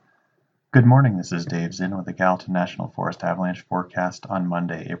Good morning, this is Dave Zinn with the Gallatin National Forest Avalanche forecast on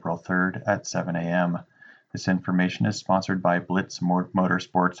Monday, April 3rd at 7 a.m. This information is sponsored by Blitz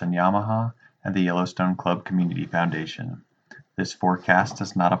Motorsports and Yamaha and the Yellowstone Club Community Foundation. This forecast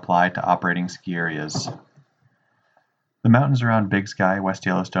does not apply to operating ski areas. The mountains around Big Sky, West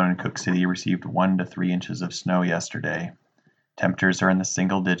Yellowstone and Cooke City received 1 to 3 inches of snow yesterday. Temperatures are in the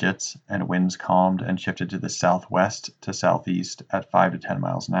single digits and winds calmed and shifted to the southwest to southeast at 5 to 10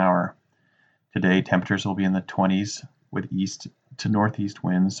 miles an hour. Today, temperatures will be in the 20s with east to northeast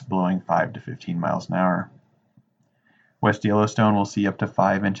winds blowing 5 to 15 miles an hour. West Yellowstone will see up to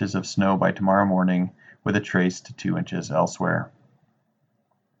 5 inches of snow by tomorrow morning with a trace to 2 inches elsewhere.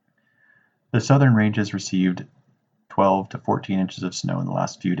 The southern ranges received 12 to 14 inches of snow in the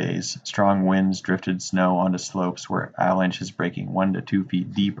last few days. Strong winds drifted snow onto slopes where avalanches breaking 1 to 2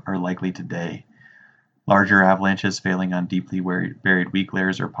 feet deep are likely today. Larger avalanches failing on deeply buried weak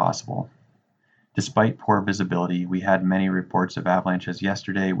layers are possible. Despite poor visibility, we had many reports of avalanches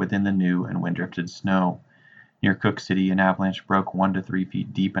yesterday within the new and wind-drifted snow. Near Cooke City, an avalanche broke 1 to 3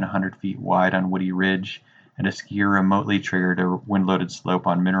 feet deep and 100 feet wide on Woody Ridge, and a skier remotely triggered a wind-loaded slope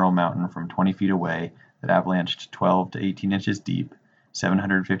on Mineral Mountain from 20 feet away that avalanched 12 to 18 inches deep,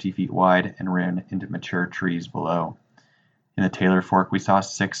 750 feet wide, and ran into mature trees below. In the Taylor Fork, we saw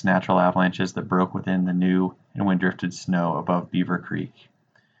 6 natural avalanches that broke within the new and wind-drifted snow above Beaver Creek.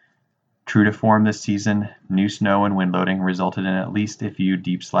 True to form this season, new snow and wind loading resulted in at least a few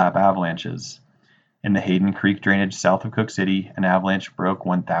deep slab avalanches. In the Hayden Creek drainage south of Cooke City, an avalanche broke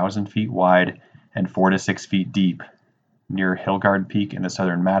 1,000 feet wide and 4 to 6 feet deep. Near Hillgard Peak in the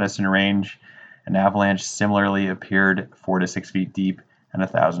southern Madison Range, an avalanche similarly appeared 4 to 6 feet deep and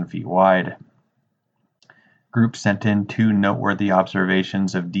 1,000 feet wide. Groups sent in 2 noteworthy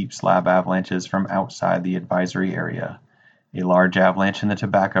observations of deep slab avalanches from outside the advisory area: a large avalanche in the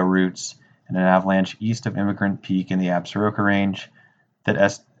Tobacco Roots and an avalanche east of Immigrant Peak in the Absaroka Range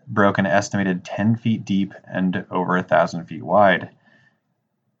that broke an estimated 10 feet deep and over 1,000 feet wide.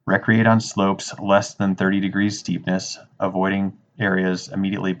 Recreate on slopes less than 30 degrees steepness, avoiding areas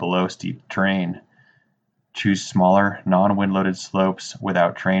immediately below steep terrain. Choose smaller, non-wind-loaded slopes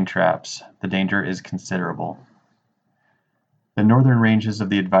without terrain traps. The danger is considerable. The northern ranges of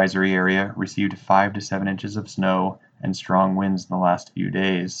the advisory area received 5 to 7 inches of snow and strong winds in the last few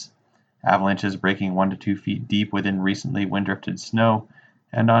days. Avalanches breaking 1 to 2 feet deep within recently wind-drifted snow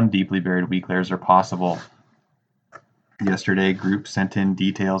and on deeply buried weak layers are possible. Yesterday, groups sent in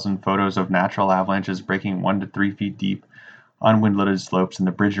details and photos of natural avalanches breaking 1 to 3 feet deep on wind-loaded slopes in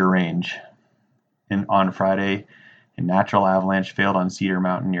the Bridger Range. On Friday, a natural avalanche failed on Cedar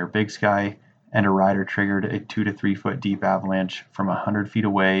Mountain near Big Sky, and a rider triggered a 2 to 3 foot deep avalanche from 100 feet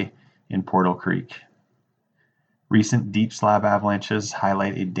away in Portal Creek. Recent deep slab avalanches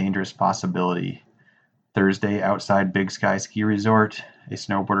highlight a dangerous possibility. Thursday, outside Big Sky Ski Resort, a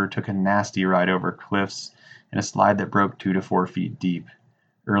snowboarder took a nasty ride over cliffs in a slide that broke 2 to 4 feet deep.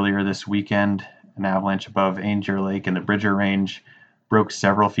 Earlier this weekend, an avalanche above Ainger Lake in the Bridger Range broke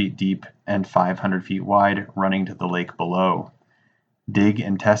several feet deep and 500 feet wide, running to the lake below. Dig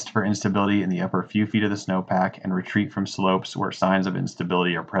and test for instability in the upper few feet of the snowpack and retreat from slopes where signs of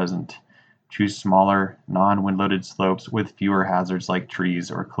instability are present. Choose smaller, non-wind-loaded slopes with fewer hazards like trees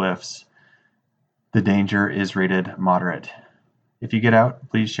or cliffs. The danger is rated moderate. If you get out,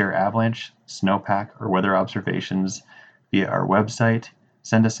 please share avalanche, snowpack, or weather observations via our website.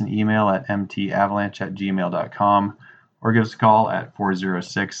 Send us an email at mtavalanche@gmail.com or give us a call at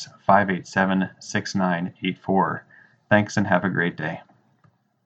 406-587-6984. Thanks and have a great day.